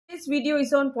This video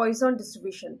is on Poisson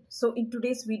distribution. So in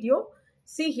today's video,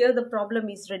 see here the problem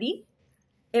is ready.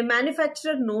 A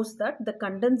manufacturer knows that the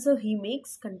condenser he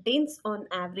makes contains on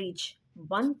average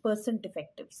 1%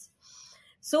 defectives.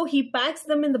 So he packs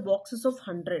them in the boxes of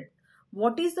 100.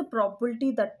 What is the probability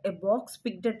that a box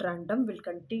picked at random will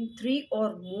contain 3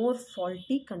 or more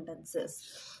faulty condensers?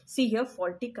 See here,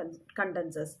 faulty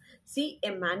condensers. See, a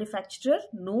manufacturer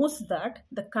knows that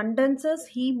the condensers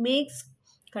he makes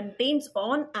contains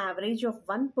on average of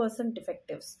 1%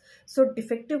 defectives. So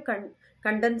defective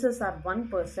condensers are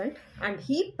 1% and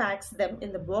he packs them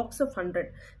in the box of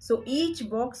 100. So each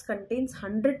box contains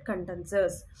 100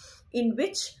 condensers in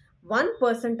which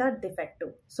 1% are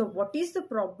defective. So what is the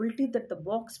probability that the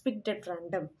box picked at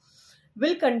random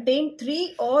will contain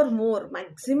 3 or more,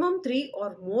 maximum 3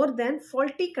 or more than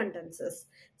faulty condensers?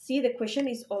 See, the question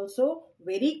is also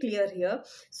very clear here.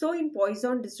 So in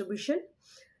Poisson distribution,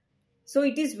 so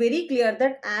it is very clear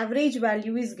that average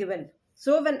value is given.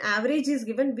 So when average is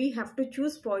given, we have to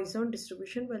choose Poisson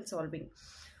distribution while solving.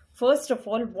 First of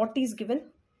all, what is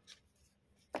given?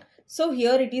 So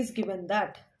here it is given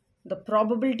that the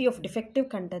probability of defective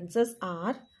condensers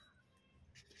are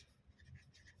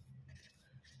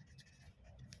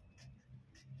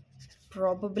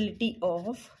probability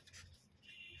of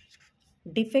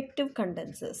defective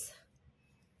condensers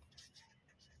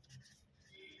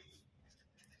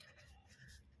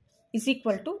is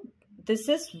equal to, this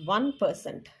is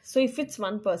 1%. So if it's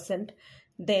 1%,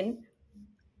 then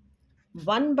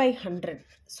 1 by 100.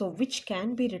 So which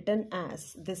can be written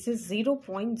as, this is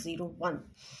 0.01.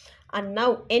 And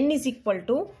now n is equal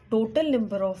to total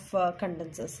number of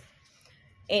condensers.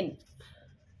 N.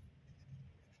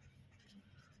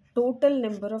 Total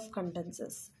number of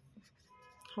condensers.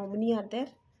 How many are there?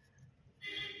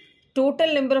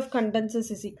 Total number of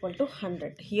condensers is equal to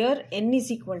 100. Here n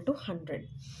is equal to 100.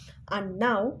 And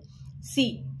now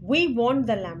see, we want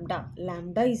the lambda.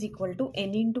 Lambda is equal to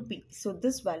n into p. So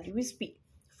this value is p.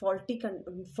 Faulty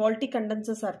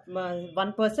condensers are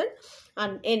 1%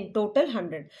 and n total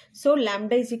 100. So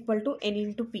lambda is equal to n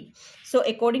into p. So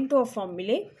according to our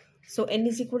formula, so n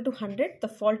is equal to 100. The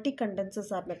faulty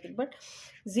condensers are nothing but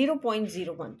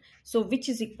 0.01. So which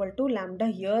is equal to lambda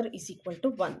here is equal to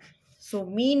 1. So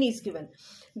mean is given.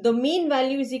 The mean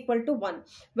value is equal to 1.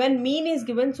 When mean is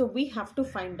given, so we have to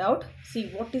find out, see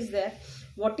what is there.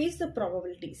 What is the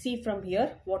probability? See from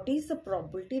here, what is the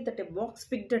probability that a box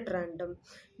picked at random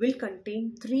will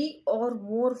contain 3 or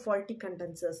more faulty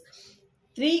condensers?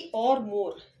 3 or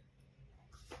more.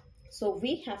 So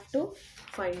we have to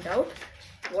find out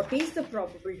what is the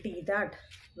probability that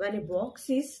when a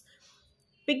box is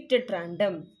picked at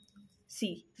random.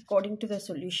 See, according to the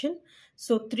solution,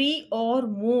 so 3 or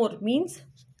more means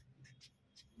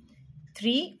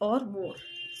 3 or more.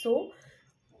 So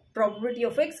probability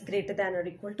of x greater than or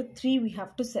equal to 3 we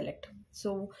have to select.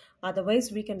 So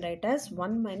otherwise we can write as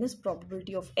 1 minus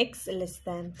probability of x less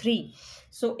than 3.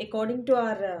 So according to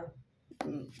our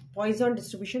Poisson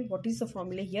distribution, what is the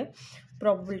formula here?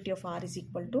 Probability of r is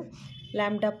equal to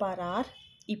lambda per r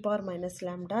e power minus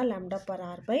lambda, lambda per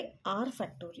r by r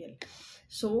factorial.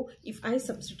 So if I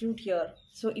substitute here,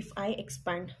 so if I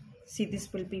expand, see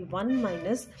this will be 1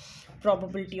 minus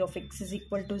probability of x is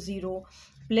equal to 0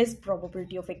 plus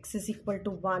probability of x is equal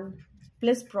to 1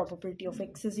 plus probability of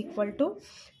x is equal to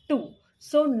 2.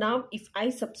 So now if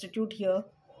I substitute here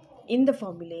in the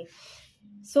formula,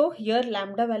 so here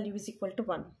lambda value is equal to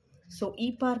 1. So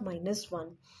e power minus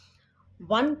 1,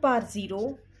 1 power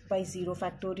 0 by 0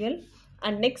 factorial,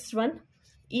 and next one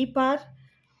e power,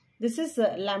 this is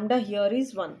lambda here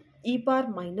is 1, e power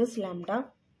minus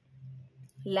lambda,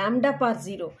 lambda power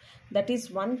 0, that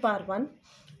is 1 power 1,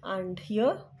 and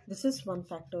here this is 1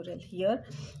 factorial. Here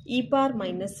e power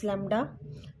minus lambda,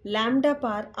 lambda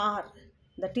power r,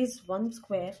 that is 1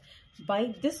 square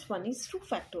by this one is 2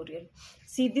 factorial.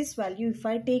 See this value, if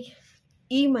I take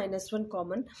e minus 1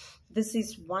 common, this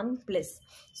is 1 plus.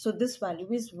 So this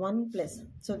value is 1 plus.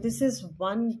 So this is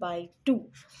 1 by 2.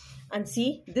 And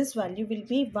see, this value will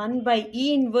be 1 by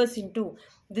e inverse into,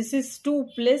 this is 2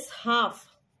 plus half.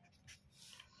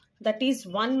 That is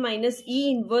 1 minus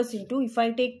e inverse into, if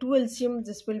I take 2 LCM,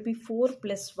 this will be 4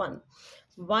 plus 1.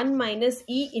 1 minus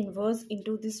e inverse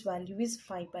into this value is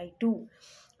 5 by 2.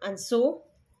 And so,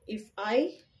 if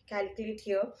I calculate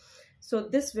here, so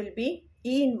this will be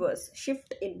e inverse,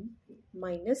 shift in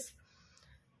minus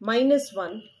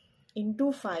 1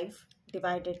 into 5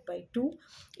 divided by 2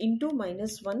 into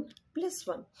minus 1 plus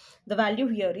 1. The value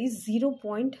here is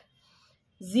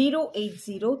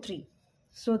 0.0803.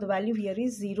 So the value here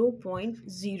is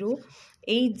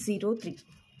 0.0803.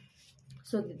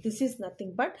 So this is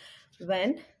nothing but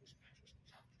when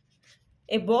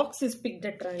a box is picked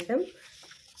at random.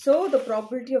 So the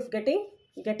probability of getting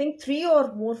 3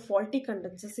 or more faulty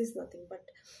condensers is nothing but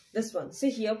this one. See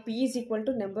here, P is equal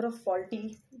to number of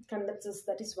faulty condensers,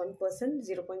 that is 1%,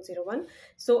 0.01.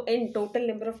 So in total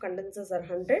number of condensers are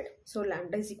 100. So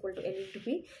lambda is equal to N into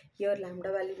P. Here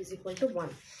lambda value is equal to 1.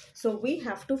 So we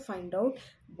have to find out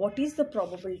what is the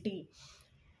probability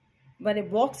when a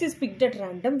box is picked at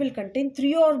random will contain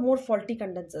 3 or more faulty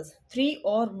condensers. 3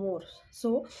 or more.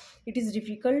 So it is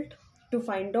difficult to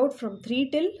find out from 3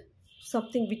 till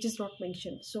something which is not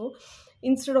mentioned. So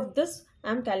instead of this,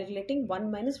 I am calculating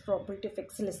 1 minus probability of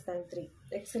x less than 3.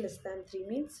 X less than 3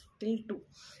 means till 2.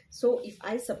 So if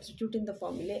I substitute in the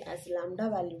formula as lambda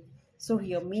value, so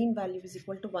here mean value is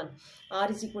equal to 1,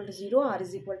 r is equal to 0, r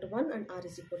is equal to 1 and r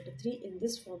is equal to 3 in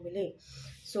this formula.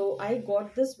 So I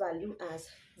got this value as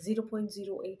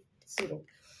 0.080.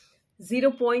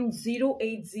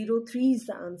 0.0803 is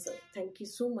the answer. Thank you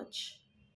so much.